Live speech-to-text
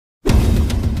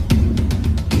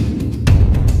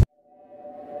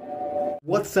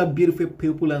What's up, beautiful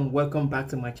people, and welcome back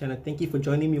to my channel. Thank you for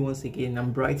joining me once again.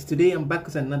 I'm Bright. Today I'm back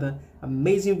with another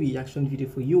amazing reaction video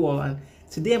for you all, and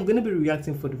today I'm going to be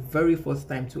reacting for the very first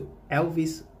time to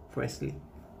Elvis Presley.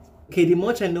 Okay, the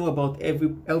much I know about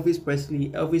Elvis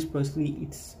Presley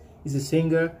is a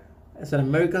singer. It's an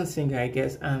American singer, I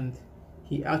guess, and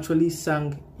he actually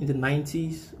sang in the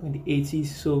 90s or in the 80s.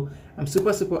 So I'm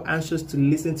super anxious to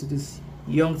listen to this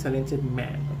young talented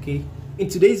man. Okay, in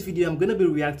today's video I'm going to be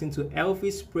reacting to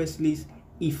Elvis Presley's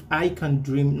If I Can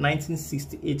Dream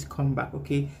 1968 comeback.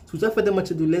 Okay, so without further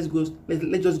much ado, let's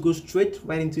just go straight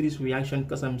right into this reaction,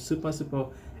 because I'm super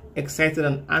excited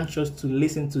and anxious to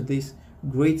listen to this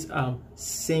great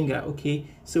singer. Okay,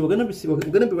 so we're gonna be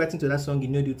reacting to that song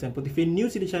in no due time. But if you're new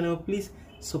to the channel, please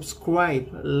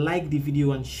subscribe, like the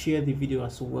video, and share the video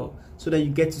as well, so that you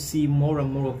get to see more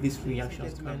and more of these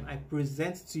reactions. I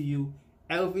present to you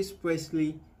Elvis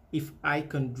Presley, If I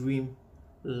Can Dream,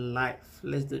 live.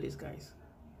 Let's do this, guys.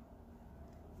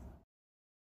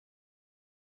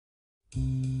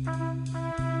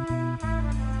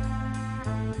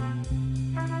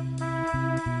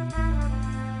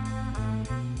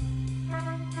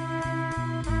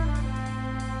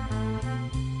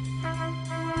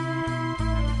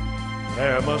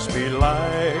 There must be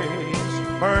lights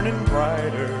burning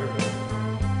brighter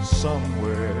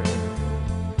somewhere.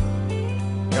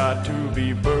 Got to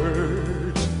be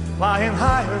birds flying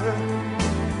higher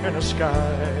in a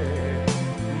sky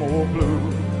more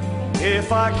blue.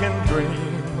 If I can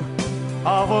dream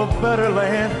of a better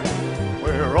land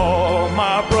where all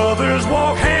my brothers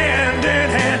walk hand in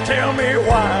hand, tell me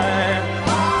why,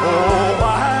 oh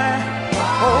why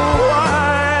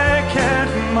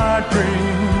can't my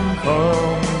dream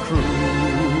come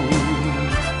true?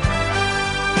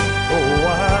 Oh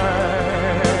why?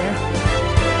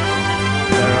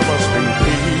 There must be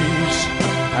peace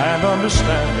and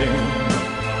understanding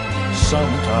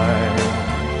sometime.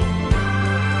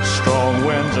 Strong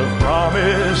winds of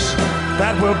promise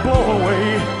that will blow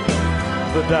away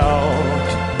the doubt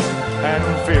and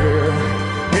fear.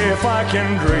 If I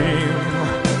can dream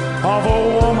of a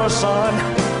warmer sun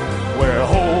where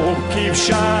hope keeps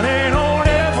shining on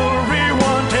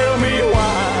everyone, tell me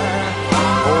why,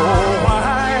 oh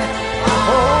why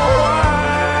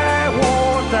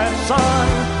won't that sun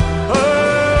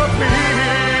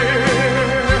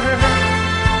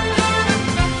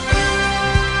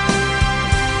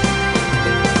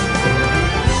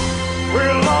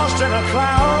in a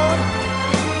cloud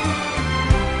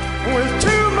with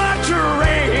too much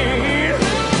rain?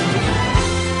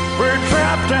 We're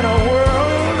trapped in a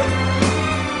world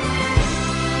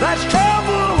that's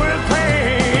troubled with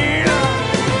pain.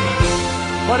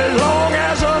 But as long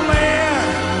as a man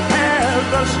has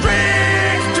the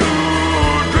strength to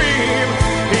dream,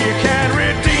 he can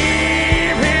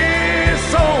redeem his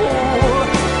soul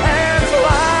and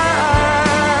fly.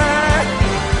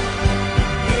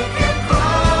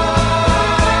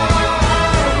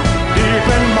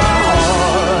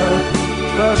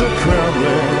 There's a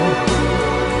trembling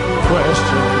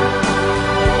question.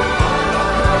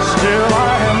 Still I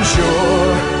am sure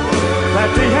that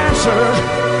the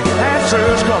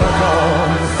answer's gonna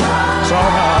come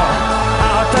somehow.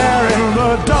 Out there in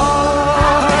the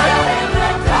dark,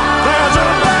 there's a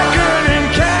beckoning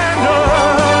candle,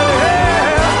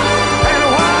 yeah. And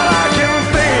while I can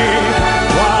think,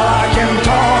 while I can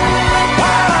talk,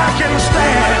 while I can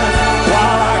stand,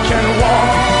 while I can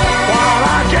walk, while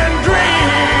I can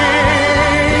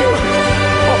dream,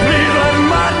 oh please let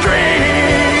my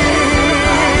dream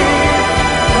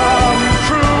come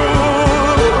true.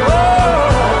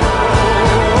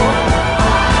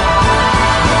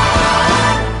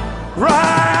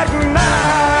 Right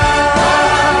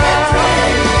now,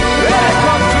 let it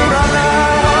come true right now.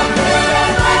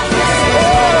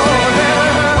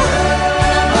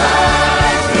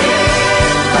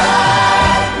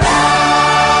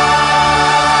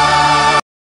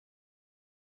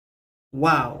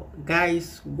 Wow,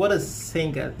 guys, what a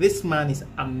singer. This man is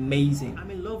amazing. I'm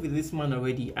in love with this man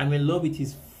already. I'm in love with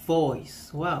his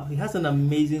voice. Wow, he has an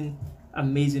amazing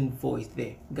voice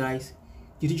there, guys.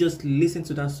 Did you just listen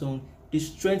to that song? The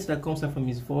strength that comes out from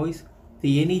his voice,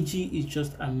 the energy is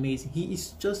just amazing. He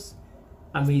is just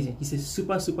amazing. He's a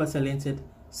super talented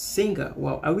singer.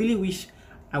 Wow, I really wish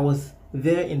I was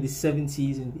there in the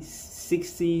 70s and the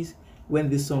 60s when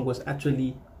this song was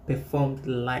actually performed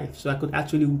live, so I could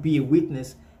actually be a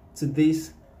witness to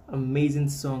this amazing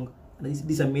song,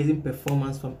 this amazing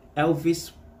performance from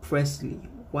Elvis Presley.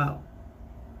 Wow.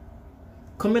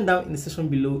 Comment down in the section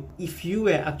below if you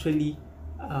were actually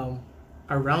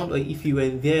around, or if you were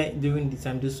there during the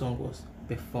time this song was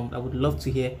performed. I would love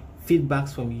to hear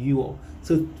feedbacks from you all.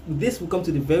 So this will come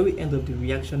to the very end of the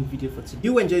reaction video for today.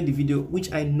 You enjoyed the video,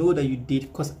 which I know that you did,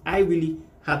 because I really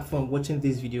had fun watching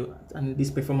this video and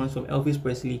this performance from Elvis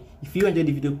Presley. If you enjoyed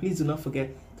the video, please do not forget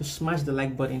to smash the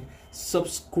like button,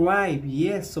 subscribe.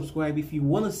 Yes, subscribe if you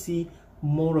want to see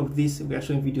more of these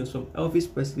reaction videos from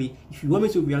Elvis Presley. If you want me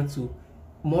to react to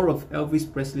more of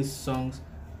Elvis Presley's songs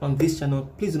on this channel,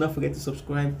 please do not forget to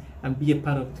subscribe and be a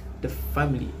part of the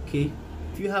family. Okay,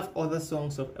 if you have other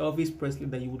songs of Elvis Presley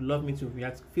that you would love me to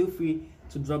react, feel free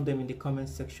to drop them in the comment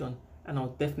section and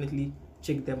I'll definitely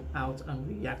check them out and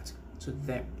react to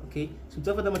them. Okay, so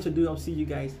without further much ado, I'll see you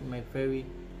guys in my very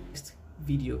next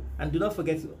video. And do not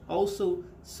forget to also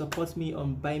support me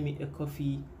on Buy Me a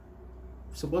Coffee.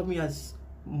 Support me as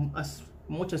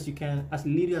much as you can, as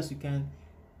little as you can.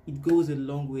 It goes a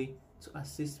long way to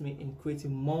assist me in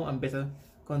creating more and better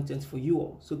content for you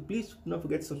all. So please do not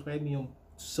forget to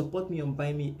support me on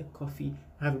Buy Me a Coffee.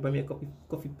 I have a Buy Me a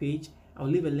Coffee page. I'll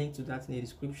leave a link to that in the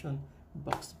description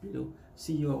box below.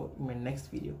 See you all in my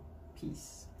next video.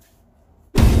 Peace.